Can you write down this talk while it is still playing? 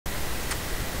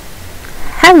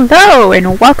Hello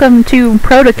and welcome to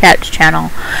ProtaKatt's channel.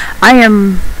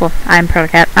 I'm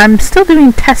ProtaKatt. I'm still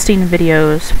doing testing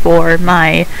videos for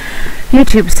my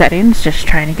YouTube settings, just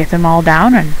trying to get them all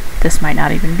down, and this might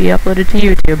not even be uploaded to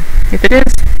YouTube. If it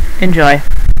is, enjoy.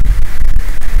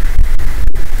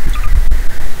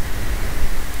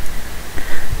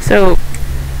 So,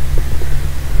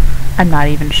 I'm not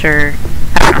even sure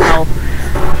how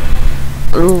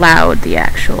loud the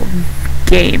actual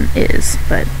game is,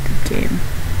 but the game.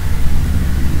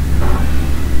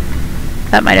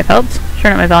 That might have helped.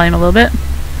 Turn up my volume a little bit.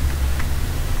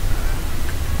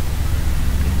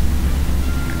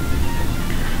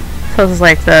 So this is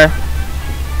like the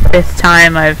 5th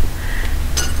time I've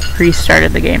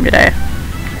restarted the game today.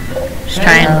 Just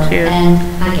trying to... And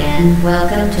again,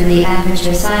 welcome to the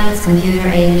Aperture Science Computer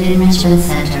Aided Enrichment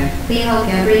Center. We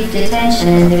hope your brief detention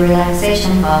in the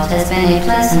relaxation vault has been a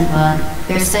pleasant one.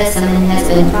 Your specimen has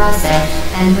been processed,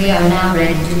 and we are now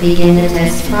ready to begin the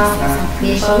test proper.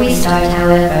 Before we start,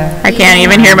 however, I can't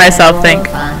even hear myself think.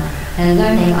 And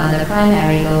learning are the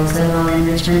primary goals of all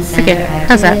enrichment center Okay,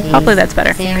 how's that? Hopefully that's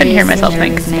better. Couldn't hear myself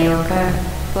think. May occur.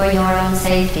 For your own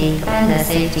safety and the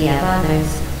safety of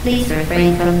others, please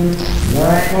refrain from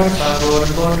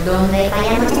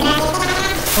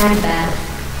Stand back.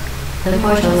 The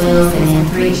portal will open in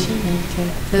 3,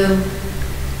 2,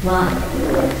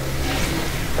 1.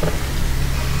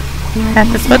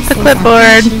 Have to put the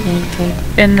clipboard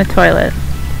in the toilet.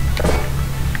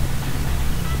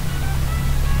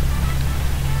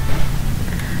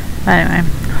 Anyway,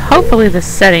 hopefully the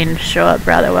settings show up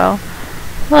rather well.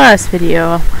 The last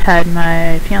video had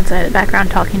my fiance in the background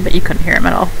talking, but you couldn't hear him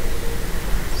at all.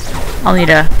 I'll need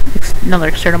another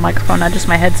external microphone, not just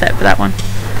my headset for that one.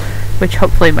 Which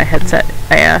hopefully my headset,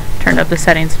 I turned up the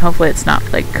settings and hopefully it's not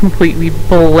like completely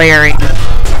blaring.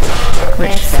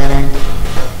 Excellent.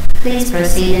 Please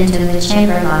proceed into the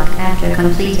chamber lock after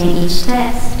completing each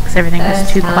test. Because everything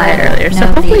was too quiet earlier. So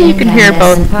hopefully you can hear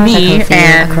both me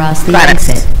and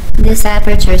Gladys. This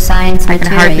aperture science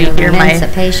material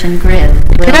emancipation grill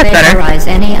will vaporize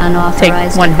any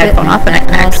unauthorized take one headphone off and I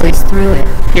can actually through it.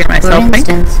 hear myself For think.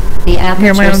 instance, the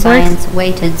Hear my aperture own science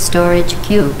weighted storage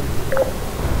cube.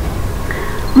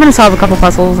 I'm gonna solve a couple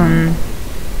puzzles and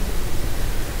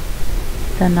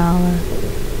then I'll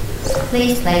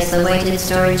Please place the weighted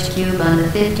storage cube on the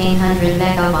 1500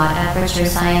 megawatt aperture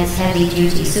science heavy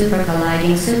duty super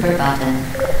colliding super button.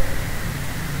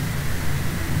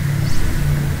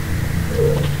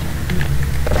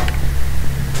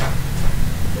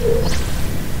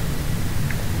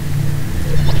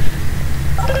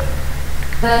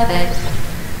 Perfect.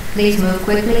 Please move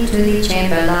quickly to the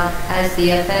chamber lock, as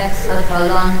the effects of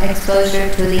prolonged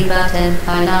exposure to the button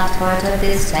are not part of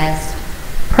this test.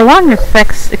 prolonged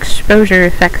exposure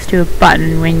effects to a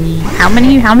button when you... How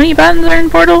many buttons are in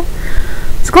Portal?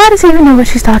 Does Gladys even know what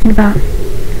she's talking about?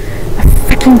 My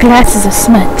freaking glasses are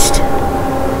smudged.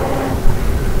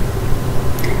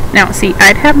 Now, see,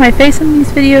 I'd have my face in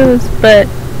these videos, but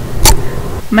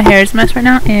my hair is a mess right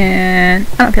now, and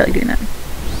I don't feel like doing that.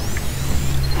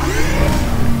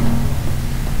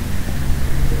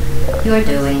 You're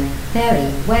doing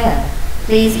very well.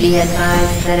 Please be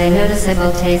advised that a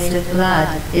noticeable taste of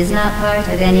blood is not part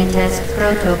of any test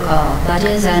protocol, but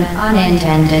is an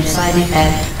unintended side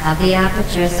effect of the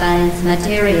aperture science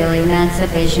material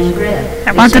emancipation grill.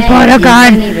 I want the portal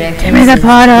gun! Give me the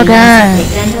portal gun!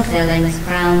 Dental fillings,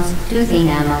 crowns, tooth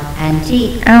enamel, and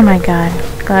teeth. Oh my god.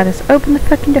 Gladys, open the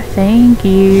fucking door. Thank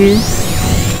you.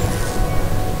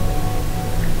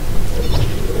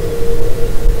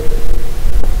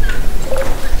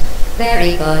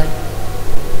 Very good.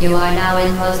 You are now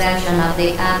in possession of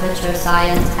the Aperture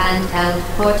Science handheld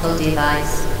portal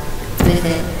device. With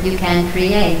it, you can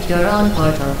create your own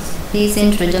portals. These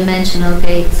intradimensional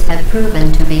gates have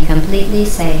proven to be completely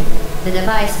safe. The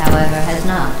device, however, has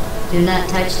not. Do not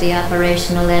touch the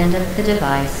operational end of the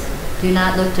device. Do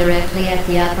not look directly at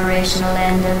the operational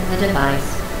end of the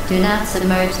device. Do not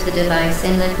submerge the device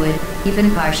in liquid, even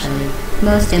partially.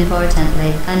 Most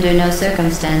importantly, under no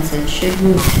circumstances should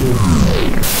you...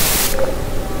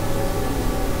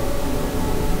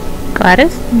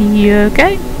 Gladys, you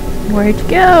okay? Where'd you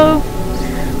go?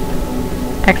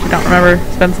 I actually don't remember.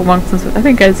 It's been so long since... I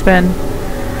think it's been...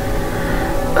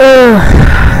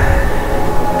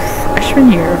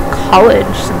 freshman year of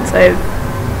college since I've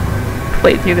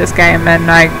played through this game, and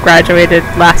I graduated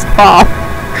last fall.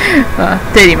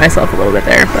 Dating myself a little bit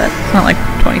there, but it's not like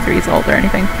 23 years old or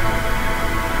anything.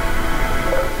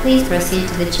 Please proceed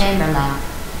to the chamber lock.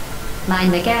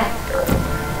 Mind the gap.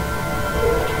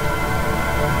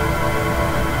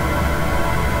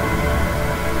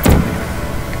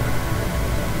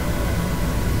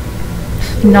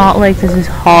 Not like this is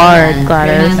hard, And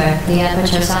Gladys. remember, the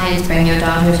Aperture Science Bring Your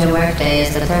Daughter to Work Day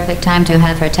is the perfect time to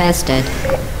have her tested.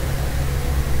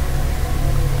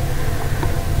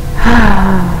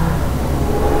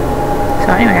 So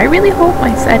anyway, I really hope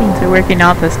my settings are working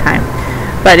out this time.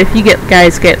 But if you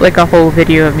guys get like a whole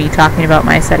video of me talking about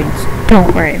my settings,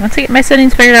 don't worry. Once I get my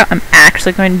settings figured out, I'm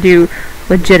actually going to do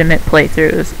legitimate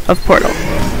playthroughs of Portal.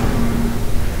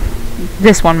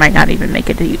 This one might not even make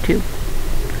it to YouTube.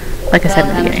 Like I said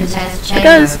in the beginning. It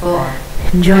does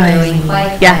enjoy me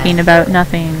yakking about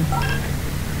nothing.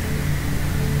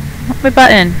 What's my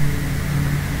button?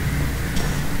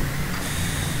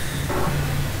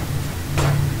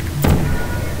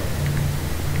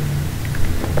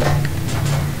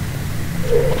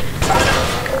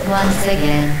 Once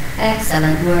again,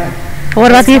 excellent work.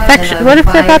 What about the effects? What if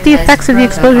about the effects of the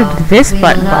exposure to this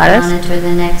button, Gladys?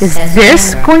 Is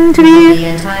this going to be?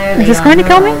 Is this going to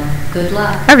kill me? Good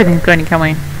luck. Everything's going to kill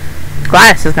me.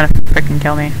 Gladys is going to freaking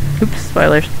kill me. Oops,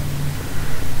 spoilers.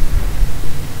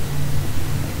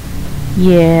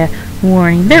 Yeah,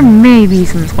 warning. There may be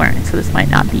some swearing, so this might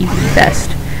not be the best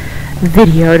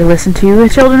video to listen to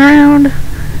with children around.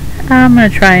 I'm going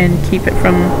to try and keep it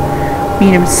from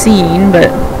being obscene,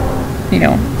 but you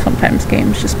know, sometimes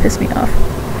games just piss me off.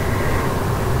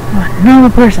 I'm a normal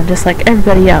person, just like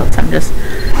everybody else. I'm just,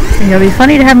 you know, it'd be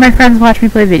funny to have my friends watch me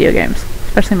play video games,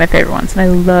 especially my favorite ones, and I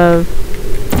love.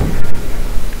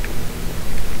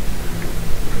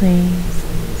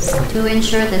 Please. To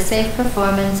ensure the safe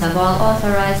performance of all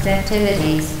authorized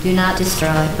activities, do not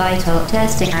destroy vital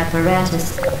testing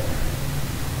apparatus.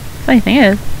 Funny thing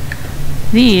is,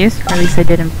 these, or at least I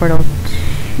did in Portal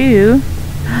 2,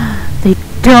 they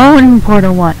don't in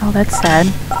Portal 1. Oh, that's sad.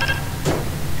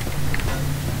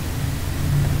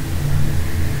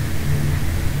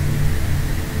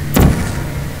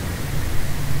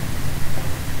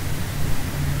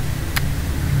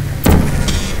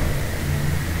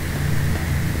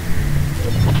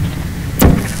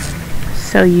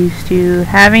 So used to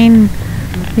having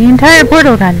the entire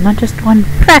portal done, not just one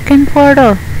fracking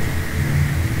portal.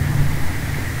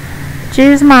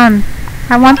 Jeez, Mom,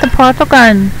 I want the portal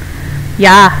gun.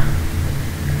 Yeah.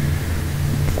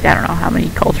 I don't know how many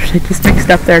cultures I just mixed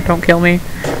up there. Don't kill me.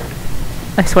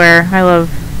 I swear, I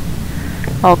love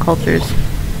all cultures.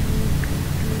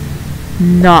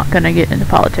 Not gonna get into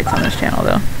politics on this channel,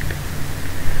 though.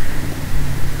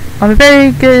 I'm a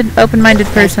very good, open-minded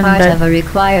person, As part but of a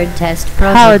required test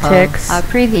protocol, politics our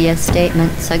previous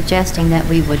statement suggesting that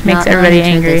we would makes not everybody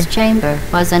monitor angry. this chamber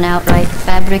was an outright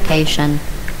fabrication.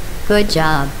 Good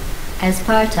job. As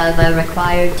part of a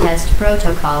required test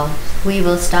protocol, we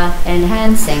will stop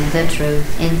enhancing the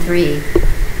truth in 3,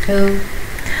 2...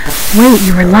 Wait,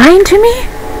 you were lying to me?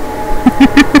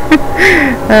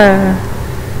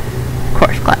 Of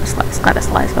course, Gladys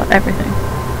lies about everything.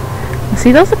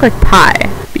 See, those look like pie,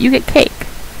 but you get cake.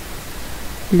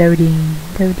 Loading.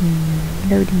 They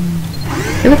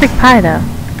look like pie, though,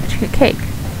 but you get cake.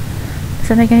 Does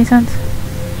that make any sense?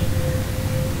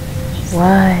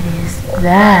 What is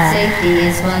that? Safety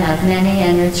is one of many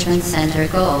Enrichment Center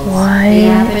goals. What? The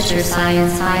Aperture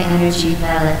Science High Energy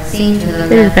Pellet seen to the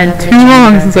It has left been of the too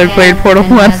long chamber since I played can Portal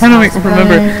and 1. has I don't caused even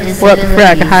remember permanent what the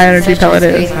frack a high energy disabilities pellet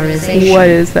such is. as vaporization. What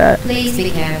is that? Please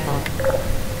be careful.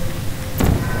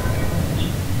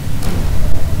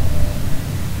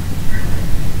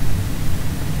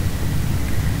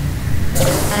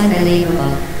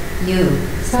 Unbelievable. You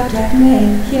Subject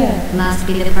name here. must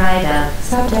be the pride of.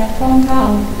 Subject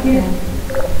hometown here.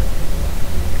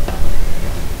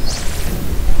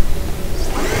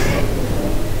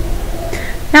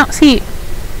 Now, see,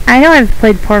 I know I've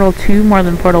played Portal 2 more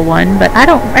than Portal 1, but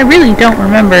I really don't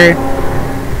remember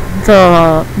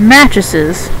the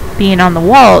mattresses being on the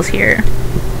walls here.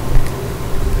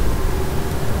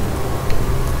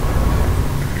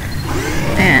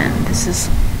 And this is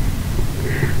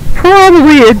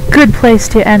probably a good place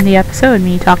to end the episode,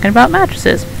 me talking about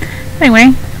mattresses.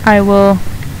 Anyway, I will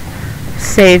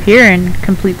save here and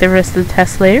complete the rest of the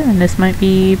test later, and this might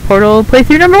be Portal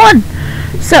playthrough number 1.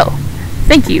 So,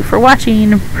 thank you for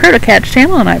watching ProtaKatt's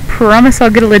channel, and I promise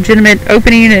I'll get a legitimate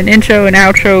opening and intro and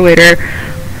outro later.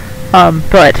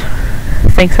 But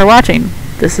thanks for watching.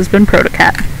 This has been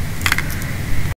ProtaKatt.